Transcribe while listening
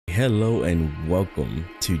Hello and welcome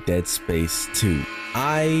to Dead Space 2.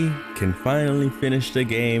 I can finally finish the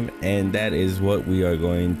game, and that is what we are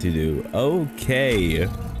going to do. Okay.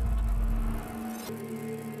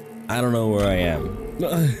 I don't know where I am.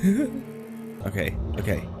 Okay.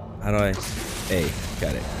 How do I? Hey,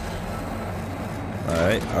 got it.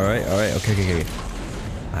 Alright. Okay.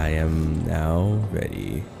 I am now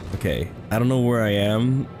ready. Okay. I don't know where I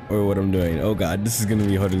am or what I'm doing. Oh god, this is gonna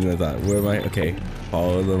be harder than I thought. Where am I? Okay.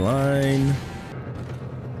 Follow the line.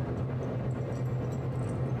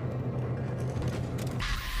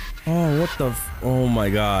 Oh, what the oh my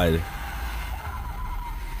god.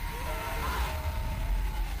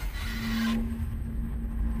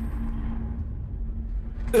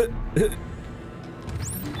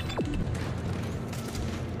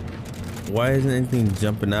 Why isn't anything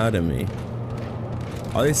jumping out at me?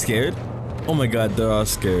 Are they scared? Oh my god, they're all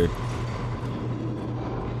scared.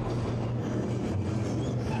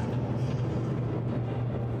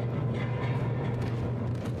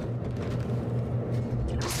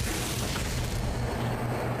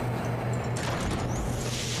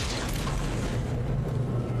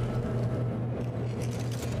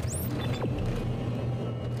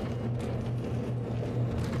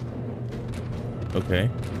 Okay.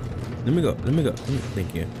 Let me go.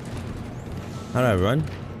 Thank you. How do I run?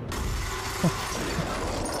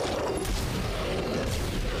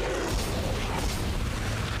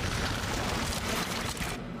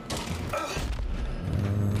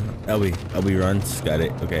 LB runs. Got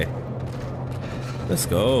it. Okay. Let's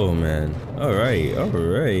go, man. Alright.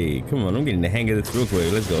 Come on, I'm getting the hang of this real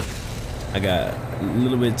quick. Let's go. I got a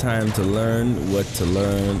little bit of time to learn what to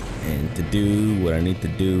learn and to do what I need to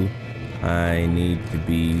do. I need to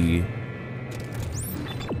be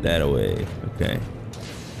that way. Okay.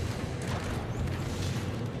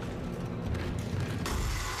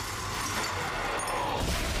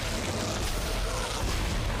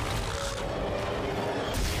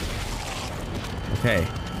 Okay.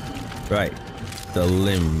 Right. The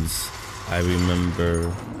limbs. I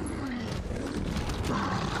remember.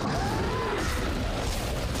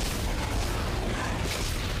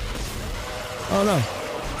 Oh no.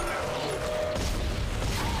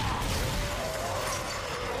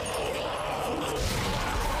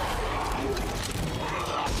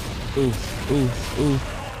 Ooh.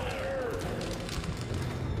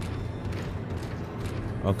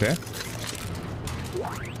 Okay.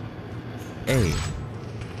 Hey.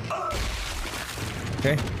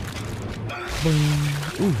 Okay. Boom.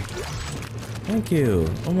 Ooh. Thank you.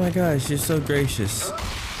 Oh my gosh, you're so gracious.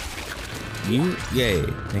 You? Yay.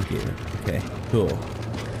 Thank you. Okay. Cool.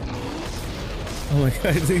 Oh my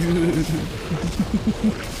god.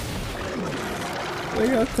 Where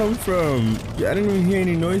y'all come from? I didn't even hear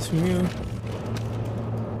any noise from you.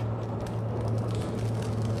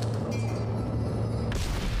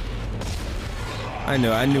 I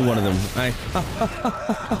knew one of them.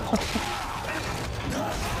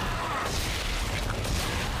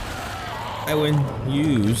 I win.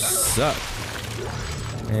 You suck.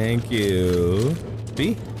 Thank you.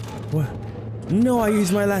 B? What? No, I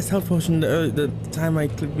used my last health potion the time I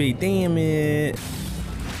clicked B. Damn it.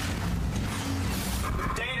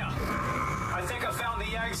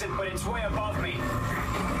 But it's way above me.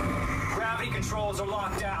 Gravity controls are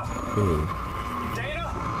locked out. Ooh. Dana?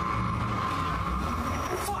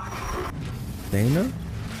 Fuck. Dana?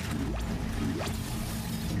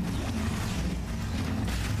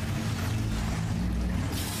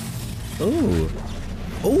 Ooh.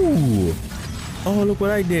 Ooh. Oh, look what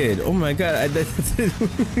I did. Oh my god. I don't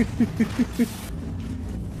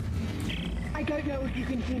know if you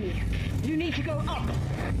can hear me. You need to go up.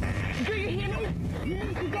 Do you hear me? You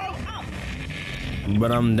need to go up.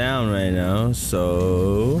 But I'm down right now,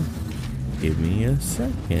 so give me a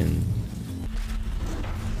second.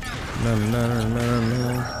 No.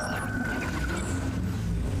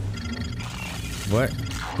 What?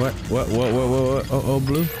 Oh,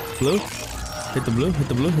 blue. Hit the blue.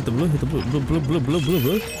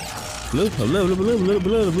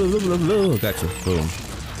 Blue. Gotcha. Boom.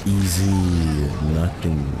 Easy.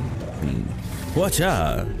 Nothing. Watch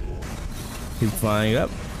out. Keep flying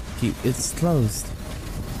up. It's closed.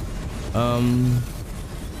 Oh.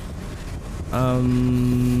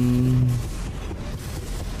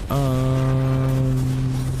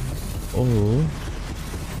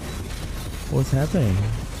 What's happening?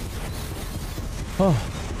 Oh,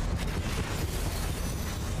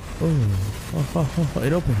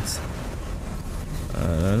 it opens.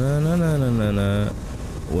 No.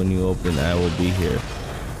 When you open, I will be here.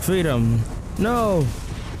 Freedom. No.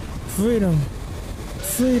 Freedom.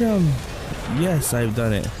 Yes, I've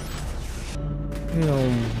done it.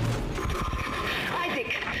 No.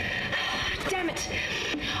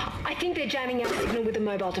 I think they're jamming our signal with a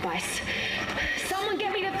mobile device. Someone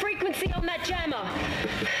get me the frequency on that jammer.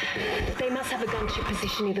 They must have a gunship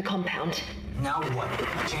position near the compound. Now what?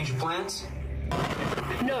 Change your plans?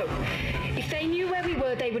 No. If they knew where we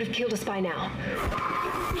were, they would have killed us by now.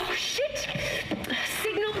 Oh, shit!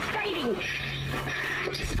 Signal fading.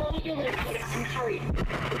 Just follow your lead and hurry.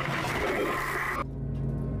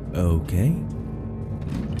 Okay.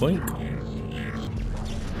 Boink.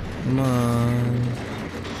 Come on.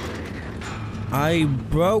 I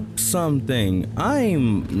broke something.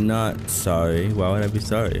 I'm not sorry. Why would I be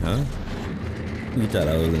sorry, huh? You thought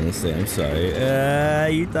I was gonna say I'm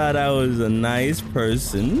sorry. You thought I was a nice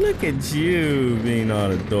person. Look at you being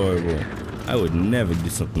all adorable. I would never do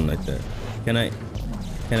something like that. Can I?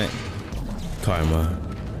 Karma.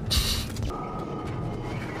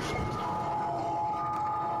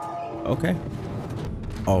 Okay.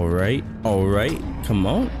 Alright. Come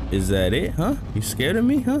on. Is that it, huh? You scared of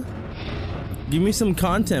me, huh? Give me some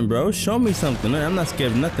content, bro. Show me something. I'm not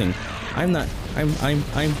scared of nothing. I'm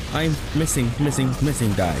missing.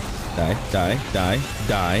 Die.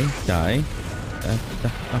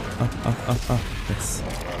 Yes.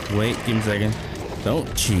 Wait, give me a second.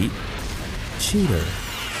 Don't cheat. Cheater.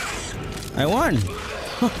 I won.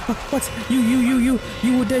 What? You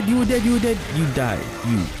were dead. You died.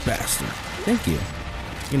 You bastard. Thank you.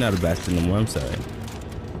 You're not a bastard no more. I'm sorry.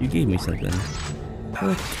 You gave me something. What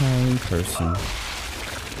a kind person.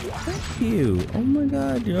 Thank you. Oh my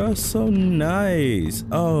god, you're so nice.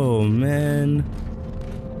 Oh man.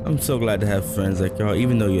 I'm so glad to have friends like y'all,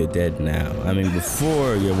 even though you're dead now. I mean,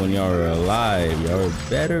 before, when y'all were alive, y'all were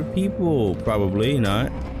better people. Probably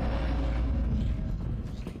not.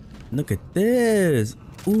 Look at this.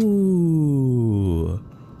 Ooh.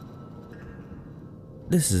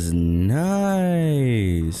 This is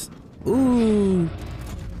nice. Ooh.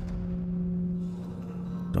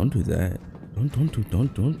 Don't do that. Don't do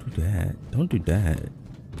that. Don't do that.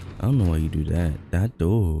 I don't know why you do that. That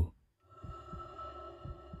door.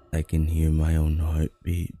 I can hear my own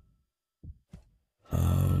heartbeat.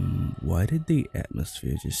 Why did the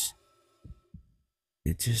atmosphere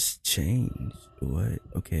just changed? What?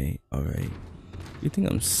 Okay, alright. You think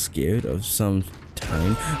I'm scared of some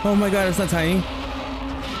tiny? Oh my god, it's not tiny.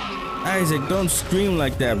 Isaac, don't scream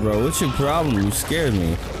like that, bro. What's your problem? You scared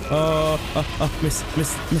me. Miss.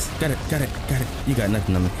 Got it. You got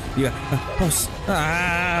nothing on me. You got,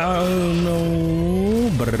 oh no.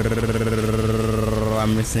 Brrr,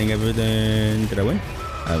 I'm missing everything. Did I win?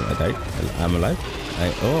 I died. I'm alive.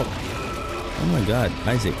 Oh my god,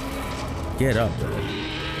 Isaac. Get up, bro.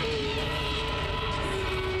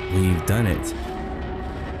 We've done it.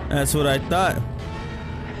 That's what I thought.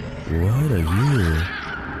 What are you?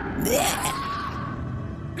 Yeah.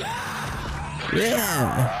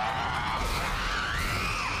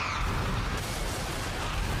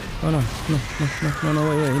 Oh no,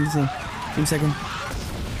 wait, listen. Give me a second.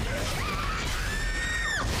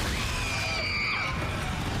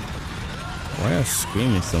 Why are you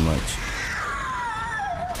screaming so much?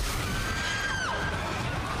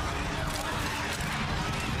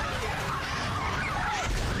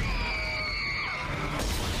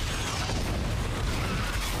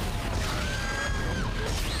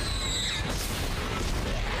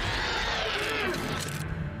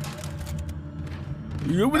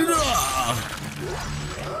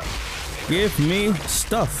 Give me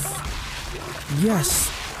stuff. Yes,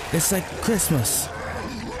 it's like Christmas.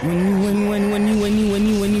 When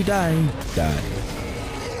you die.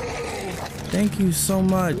 Thank you so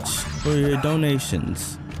much for your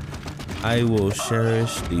donations. I will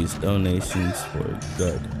cherish these donations for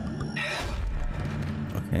good.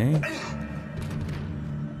 Okay.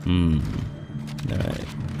 Alright.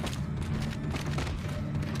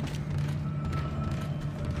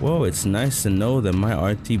 Whoa, it's nice to know that my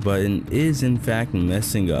RT button is in fact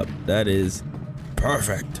messing up. That is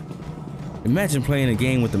perfect. Imagine playing a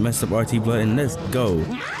game with the messed up RT button. Let's go.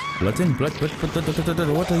 Button. What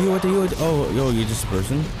are you? Oh, yo, you're just a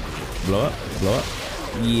person. Blow up.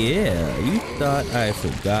 Yeah, you thought I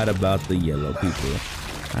forgot about the yellow people.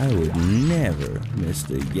 I would never miss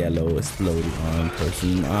the yellow exploding arm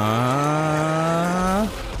person.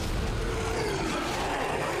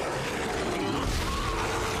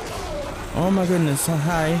 Oh my goodness, oh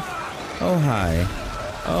hi. Oh hi.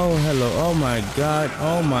 Oh hello, oh my god,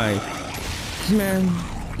 oh my. Man,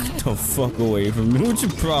 get the fuck away from me. What's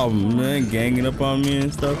your problem, man? Ganging up on me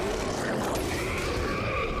and stuff?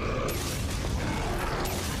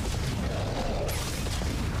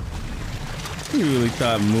 You really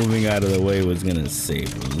thought moving out of the way was gonna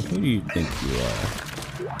save me? Who do you think you are?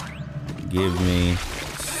 Give me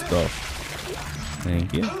stuff.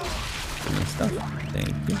 Thank you. Give me stuff.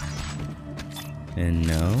 Thank you. And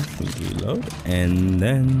now we reload. And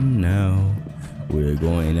then now we're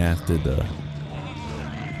going after the...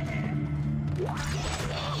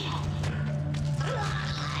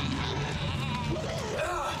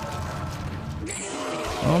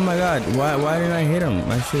 Oh my god, why didn't I hit him?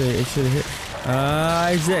 It should have hit.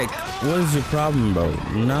 Isaac, what is your problem, bro?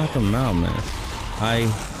 Knock him out, man. I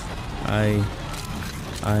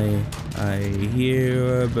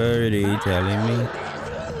hear a birdie telling me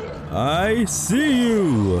I see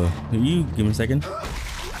you. You give me a second.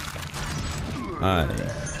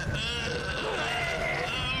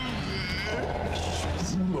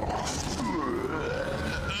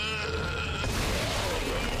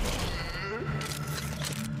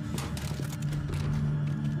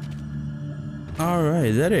 Alright,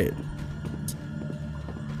 is that it?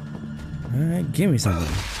 Alright, give me something.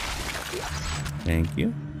 Thank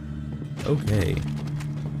you. Okay.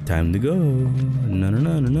 Time to go. No.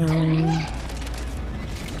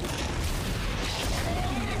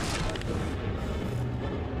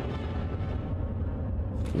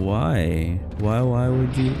 Why? Why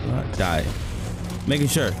would you die?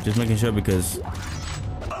 Just making sure because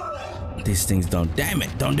these things don't. Damn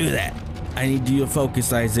it! Don't do that. I need you to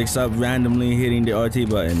focus, Isaac. Stop randomly hitting the RT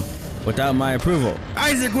button without my approval.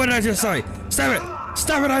 Isaac, what did I just say? Stop it!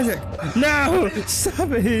 Stop it, Isaac! No!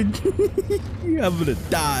 Stop it! I'm gonna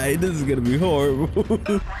die. This is gonna be horrible.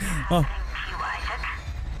 Oh.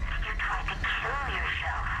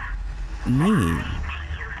 Me?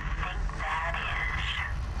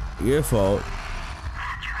 Your fault.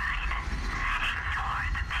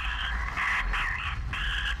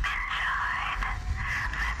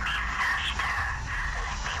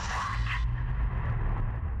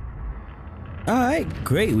 Alright,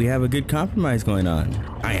 great. We have a good compromise going on.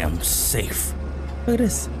 I am safe. Look at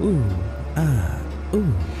this. Ooh.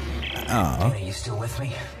 Ooh. Are you still with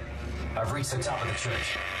me? I've reached the top of the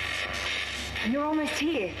church. You're almost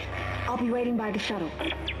here. I'll be waiting by the shuttle.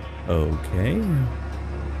 Okay.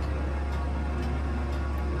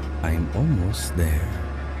 I'm almost there.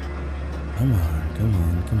 Come on.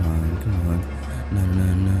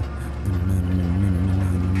 No.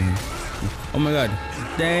 Oh my god.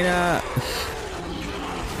 Dana!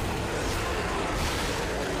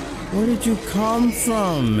 Where did you come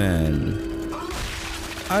from, man?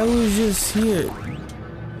 I was just here.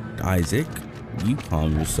 Isaac, you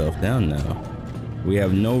calm yourself down now. We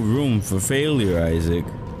have no room for failure, Isaac.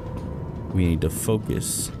 We need to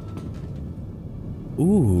focus.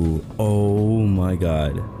 Ooh, oh my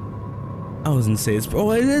god. I was gonna say it's,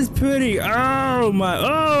 oh, it is pretty. Oh my,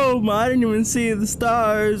 I didn't even see the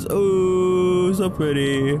stars. Oh, so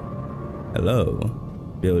pretty. Hello,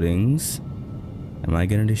 buildings. Am I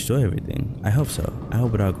gonna destroy everything? I hope so. I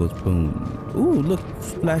hope it all goes boom. Ooh, look,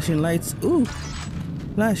 flashing lights. Ooh,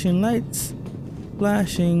 flashing lights.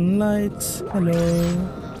 Flashing lights. Hello.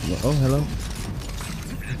 Oh, hello.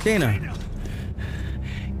 Dana.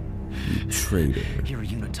 You traitor. You're a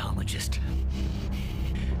unitologist.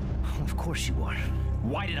 Of course you are.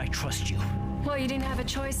 Why did I trust you? Well, you didn't have a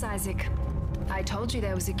choice, Isaac. I told you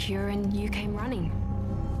there was a cure and you came running.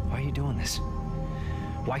 Why are you doing this?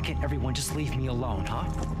 Why can't everyone just leave me alone, huh?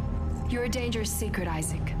 You're a dangerous secret,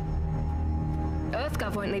 Isaac.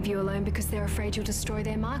 EarthGov won't leave you alone because they're afraid you'll destroy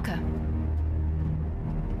their marker.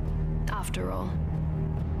 After all,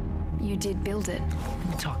 you did build it. What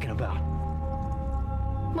are you talking about?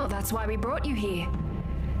 Well, that's why we brought you here.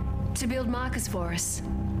 To build markers for us.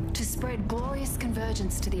 To spread glorious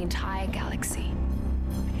convergence to the entire galaxy.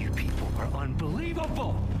 You people are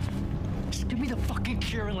unbelievable! Just give me the fucking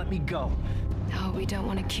cure and let me go. Oh, we don't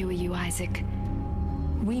want to cure you, Isaac.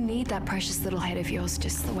 We need that precious little head of yours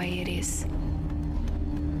just the way it is.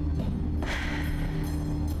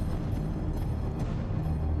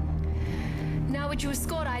 Now would you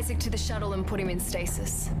escort Isaac to the shuttle and put him in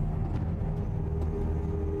stasis?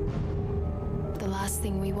 The last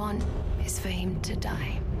thing we want is for him to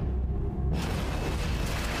die.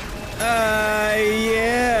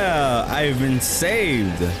 Yeah, I've been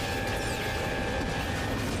saved.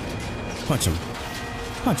 Punch him.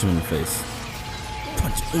 Punch him in the face.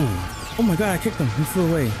 Punch. Ooh. Oh my god, I kicked him. He flew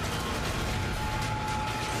away.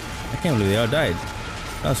 I can't believe they all died.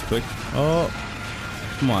 That was quick. Oh.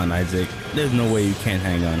 Come on, Isaac. There's no way you can't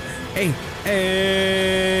hang on. Hey.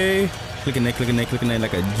 Hey. Clicking there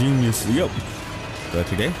like a genius. Yup. Do I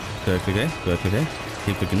click there?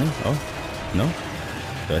 Keep clicking there. Oh. No.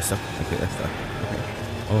 Do I stop? Okay, that's stuck. Okay.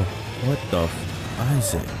 Oh. What the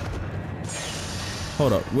Isaac.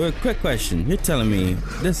 Hold up, quick question. You're telling me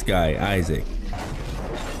this guy, Isaac.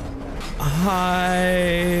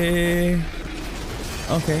 Hi.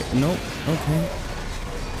 Okay, nope. Okay.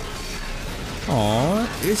 Aw,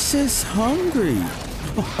 it's just hungry.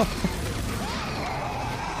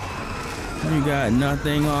 You got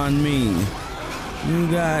nothing on me. You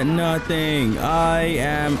got nothing. I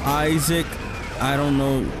am Isaac. I don't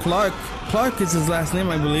know. Clark. Clark is his last name,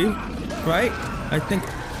 I believe. Right? I think.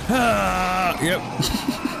 Yep.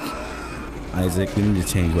 Isaac, we need to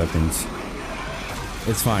change weapons.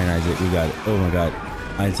 It's fine, Isaac. We got it. Oh my god.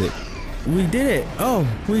 Isaac. We did it. Oh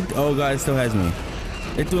god, it still has me.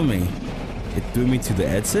 It threw me. It threw me to the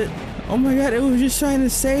exit. Oh my god, it was just trying to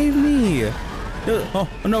save me. Oh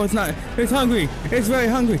no, it's not. It's hungry. It's very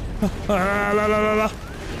hungry.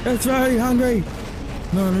 It's very hungry.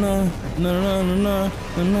 No.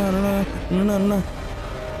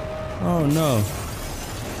 Oh no.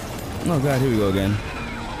 Oh god, here we go again.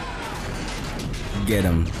 Get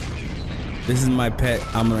him. This is my pet.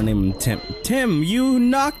 I'm gonna name him Tim. Tim, you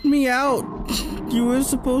knocked me out. You were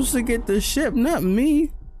supposed to get the ship, not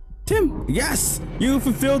me. Tim, yes, you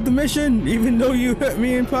fulfilled the mission, even though you hurt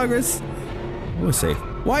me in progress. We're safe.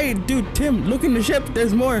 Why, dude, Tim, look in the ship.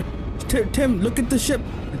 There's more. Tim, look at the ship.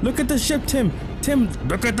 Look at the ship, Tim. Tim,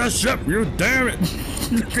 look at the ship. You damn it.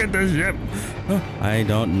 Look at the ship. I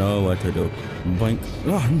don't know what to do. Boink.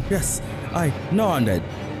 Oh, yes. No, I'm dead.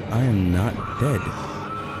 I am not dead.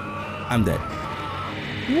 I'm dead.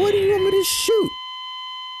 What do you want me to shoot?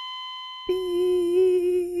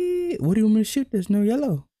 What do you want me to shoot? There's no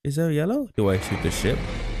yellow. Is there yellow? Do I shoot the ship?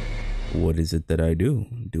 What is it that I do?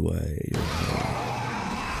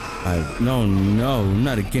 No,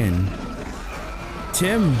 not again.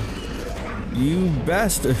 Tim, you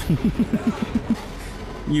bastard.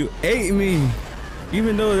 You ate me.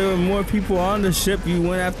 Even though there were more people on the ship, you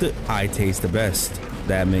went after. I taste the best.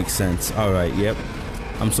 That makes sense. Alright, yep.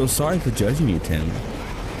 I'm so sorry for judging you, Tim.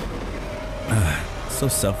 So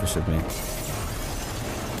selfish of me.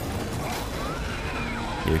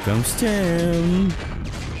 Here comes Tim.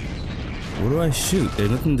 What do I shoot?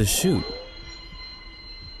 There's nothing to shoot.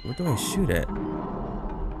 What do I shoot at?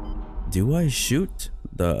 Do I shoot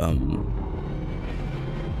the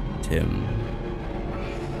Tim?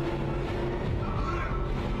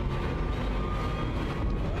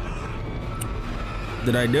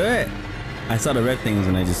 Did I do it? I saw the red things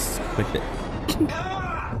and I just clicked it.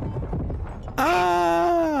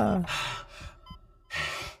 Ah!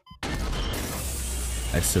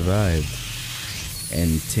 I survived.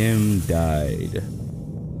 And Tim died.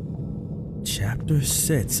 Chapter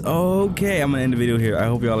 6. Okay, I'm gonna end the video here. I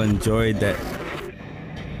hope y'all enjoyed that.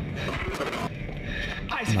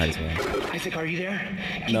 Isaac, might as well. Isaac, are you there?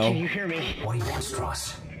 No. Can you hear me? What do you want,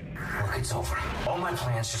 Strauss? Look, it's over. All my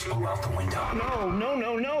plans just blew out the window.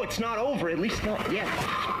 No, it's not over. At least not yet.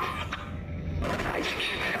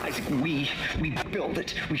 Isaac, we build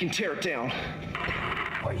it. We can tear it down.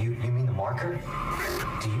 What, you mean the marker?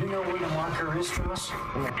 Do you know where the marker is, Strauss?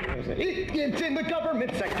 It's in the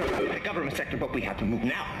government sector. But we have to move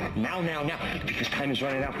now, because time is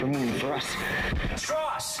running out for moving for us.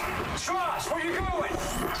 Strauss, where you going?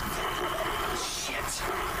 Shit.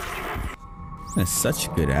 That's such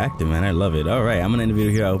good acting, man. I love it. All right, I'm gonna end the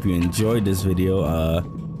video here. I hope you enjoyed this video. Oh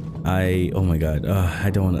my god. I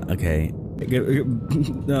don't want to. Okay.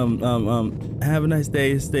 Have a nice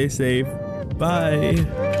day. Stay safe. Bye.